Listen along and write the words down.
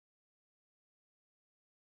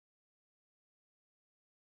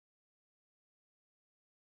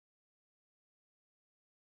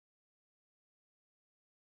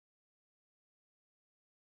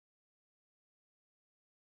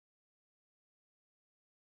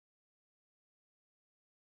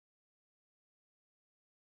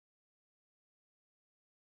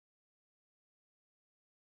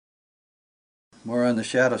More on the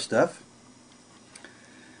shadow stuff.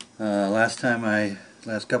 Last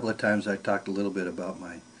couple of times I talked a little bit about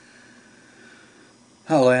my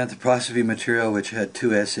Anthroposophy material, which had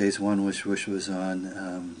two essays. One which was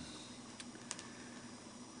on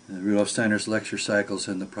Rudolf Steiner's lecture cycles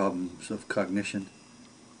and the problems of cognition.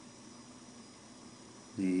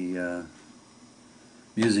 The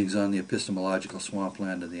musings on the epistemological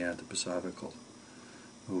swampland of the anthroposophical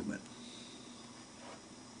movement.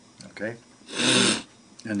 Okay?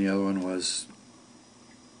 And the other one was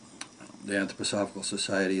the Anthroposophical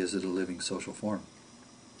Society, is it a living social form?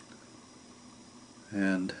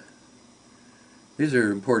 And these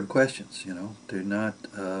are important questions, you know. They're not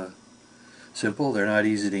simple, they're not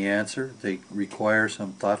easy to answer, they require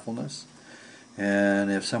some thoughtfulness.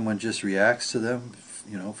 And if someone just reacts to them,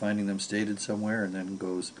 you know, finding them stated somewhere and then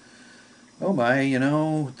goes, oh my, you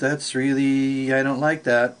know, that's really, I don't like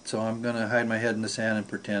that, so I'm going to hide my head in the sand and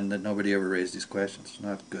pretend that nobody ever raised these questions.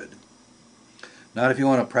 Not good. Not if you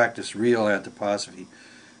want to practice real anthroposophy.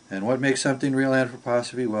 And what makes something real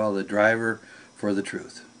anthroposophy? Well, the driver for the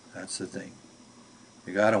truth. That's the thing.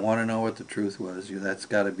 You got to want to know what the truth was. That's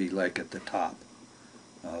got to be like at the top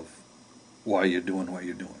of why you're doing what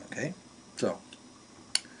you're doing, okay? So,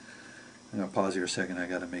 I'm going to pause here a second. I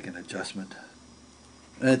got to make an adjustment.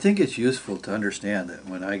 And I think it's useful to understand that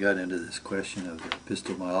when I got into this question of the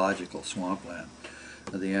epistemological swampland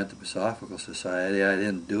of the Anthroposophical Society, I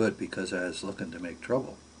didn't do it because I was looking to make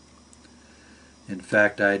trouble. In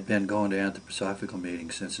fact, I'd been going to anthroposophical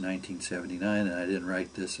meetings since 1979, and I didn't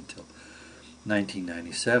write this until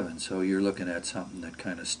 1997. So you're looking at something that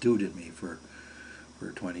kind of stewed at me for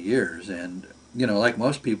 20 years. And, you know, like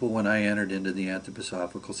most people, when I entered into the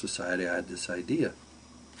Anthroposophical Society, I had this idea.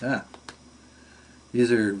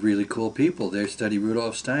 These are really cool people. They study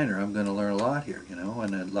Rudolf Steiner. I'm going to learn a lot here, you know.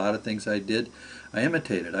 And a lot of things I did, I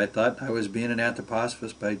imitated. I thought I was being an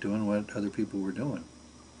anthroposophist by doing what other people were doing.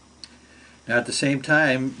 Now, at the same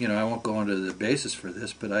time, you know, I won't go into the basis for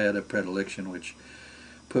this, but I had a predilection which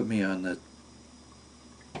put me on the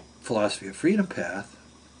philosophy of freedom path.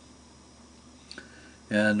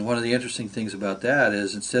 And one of the interesting things about that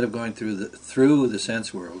is, instead of going through the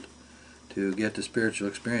sense world to get to spiritual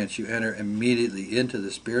experience, you enter immediately into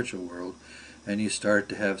the spiritual world, and you start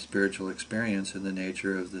to have spiritual experience in the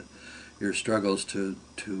nature of your struggles to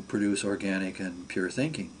produce organic and pure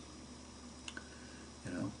thinking.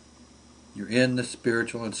 You know, you're in the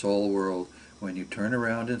spiritual and soul world when you turn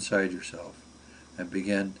around inside yourself and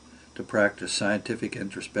begin to practice scientific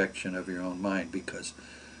introspection of your own mind, because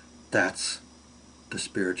that's the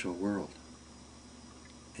spiritual world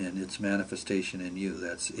and its manifestation in you.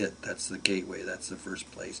 That's it. That's the gateway. That's the first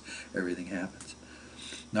place everything happens.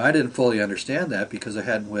 Now, I didn't fully understand that because I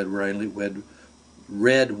hadn't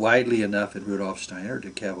read widely enough in Rudolf Steiner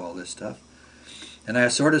to have all this stuff. And I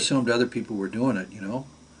sort of assumed other people were doing it, you know.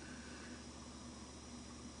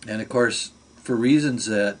 And of course, for reasons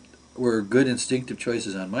that were good instinctive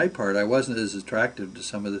choices on my part, I wasn't as attractive to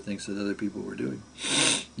some of the things that other people were doing.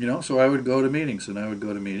 You know, so I would go to meetings, and I would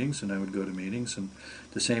go to meetings, and I would go to meetings, and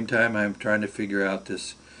at the same time I'm trying to figure out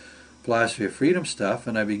this philosophy of freedom stuff,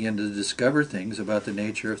 and I begin to discover things about the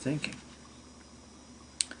nature of thinking.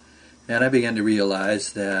 And I began to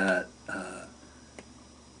realize that,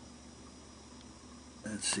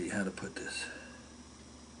 let's see how to put this,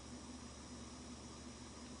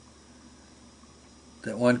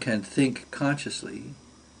 that one can think consciously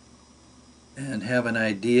and have an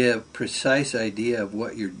idea, precise idea of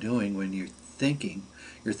what you're doing when you're thinking.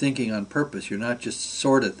 You're thinking on purpose. You're not just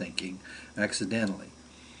sort of thinking accidentally.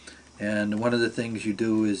 And one of the things you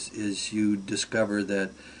do is you discover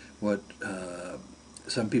that what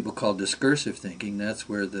some people call discursive thinking, that's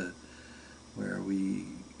where we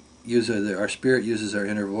use our spirit uses our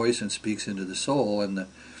inner voice and speaks into the soul. And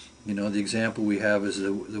the example we have is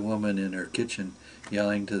the woman in her kitchen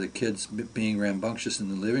yelling to the kids being rambunctious in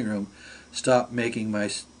the living room, "Stop making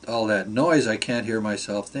all that noise, I can't hear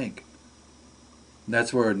myself think." And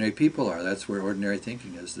that's where ordinary people are. That's where ordinary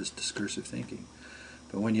thinking is, this discursive thinking.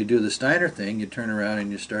 But when you do the Steiner thing, you turn around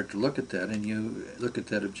and you start to look at that, and you look at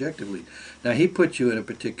that objectively. Now, he put you in a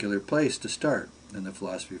particular place to start in the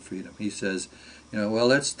philosophy of freedom. He says, well,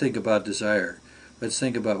 let's think about desire. Let's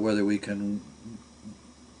think about whether we can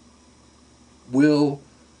will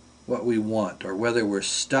what we want, or whether we're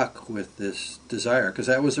stuck with this desire, because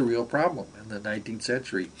that was a real problem in the 19th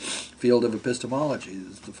century field of epistemology.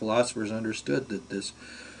 The philosophers understood that this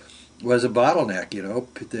was a bottleneck.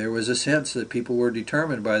 There was a sense that people were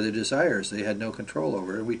determined by their desires. They had no control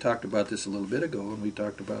over it. We talked about this a little bit ago, and we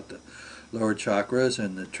talked about the lower chakras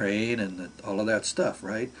and the train and all of that stuff,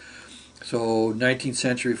 right? So 19th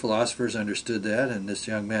century philosophers understood that, and this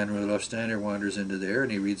young man, Rudolf Steiner, wanders into there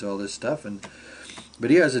and he reads all this stuff, but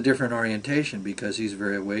he has a different orientation because he's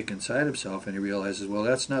very awake inside himself, and he realizes, well,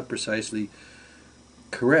 that's not precisely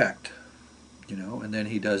correct, and then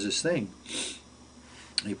he does his thing.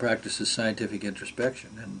 He practices scientific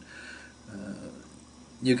introspection, and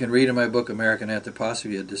you can read in my book, American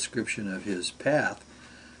Anthroposophy, a description of his path.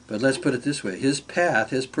 But let's put it this way. His path,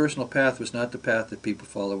 his personal path, was not the path that people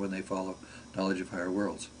follow when they follow knowledge of higher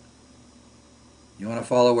worlds. You want to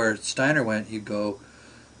follow where Steiner went, you go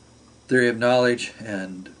theory of knowledge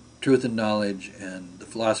and truth and knowledge and the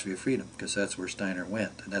philosophy of freedom, because that's where Steiner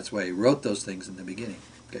went. And that's why he wrote those things in the beginning.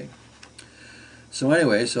 Okay. So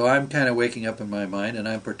anyway, I'm kind of waking up in my mind, and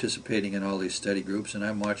I'm participating in all these study groups, and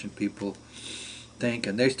I'm watching people think,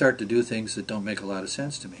 and they start to do things that don't make a lot of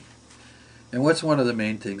sense to me. And what's one of the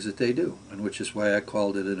main things that they do, and which is why I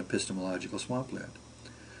called it an epistemological swampland?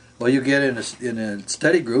 Well, you get in a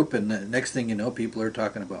study group, and the next thing you know, people are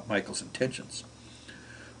talking about Michael's intentions.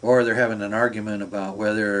 Or they're having an argument about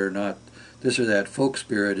whether or not this or that folk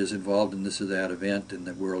spirit is involved in this or that event in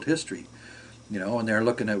the world history. And they're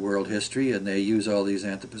looking at world history, and they use all these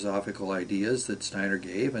anthroposophical ideas that Steiner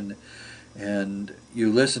gave, and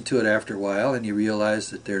you listen to it after a while, and you realize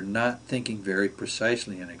that they're not thinking very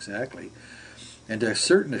precisely and exactly. And to a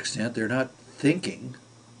certain extent, they're not thinking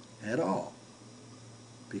at all,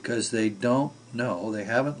 because they don't know, they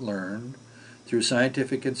haven't learned through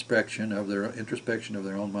scientific introspection of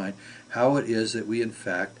their own mind how it is that we in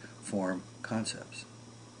fact form concepts.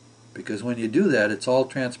 Because when you do that, it's all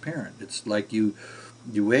transparent. It's like you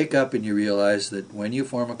wake up and you realize that when you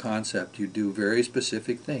form a concept, you do very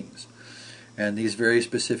specific things. And these very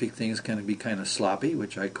specific things can be kind of sloppy,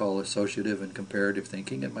 which I call associative and comparative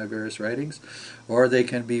thinking in my various writings. Or they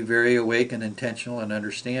can be very awake and intentional and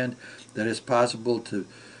understand that it's possible to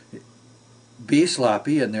be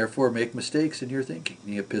sloppy and therefore make mistakes in your thinking,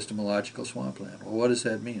 the epistemological swampland. Well, what does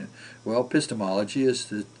that mean? Well, epistemology is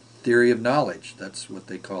the theory of knowledge. That's what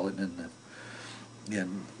they call it in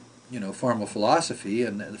formal philosophy,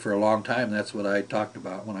 and for a long time that's what I talked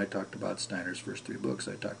about when I talked about Steiner's first three books.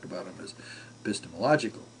 I talked about them as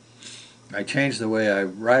epistemological. I changed the way I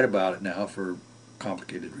write about it now for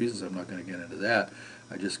complicated reasons. I'm not going to get into that.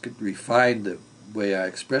 I just refined the way I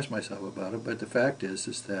express myself about it, but the fact is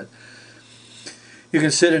that you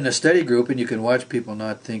can sit in a study group and you can watch people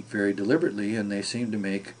not think very deliberately, and they seem to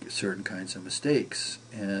make certain kinds of mistakes.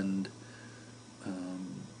 And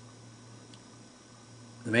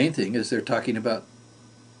the main thing is they're talking about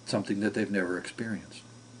something that they've never experienced.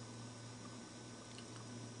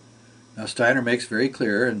 Now, Steiner makes very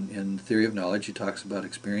clear in Theory of Knowledge, he talks about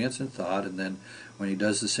experience and thought, and then when he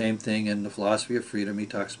does the same thing in the Philosophy of Freedom, he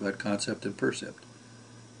talks about concept and percept.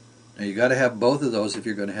 Now, you've got to have both of those if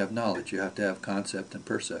you're going to have knowledge. You have to have concept and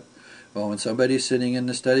percept. Well, when somebody's sitting in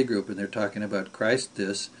the study group and they're talking about Christ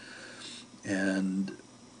this, and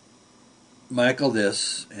Michael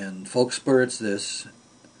this, and folk spirits this,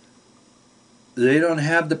 they don't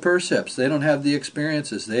have the percepts. They don't have the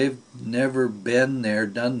experiences. They've never been there,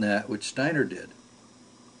 done that, which Steiner did.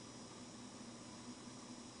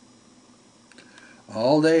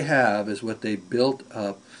 All they have is what they built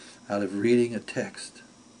up out of reading a text.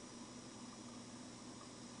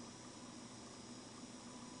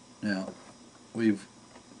 Now, we've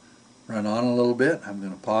run on a little bit. I'm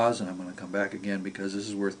going to pause and I'm going to come back again because this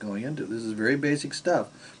is worth going into. This is very basic stuff,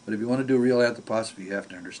 but if you want to do real anthroposophy, you have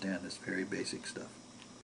to understand this very basic stuff.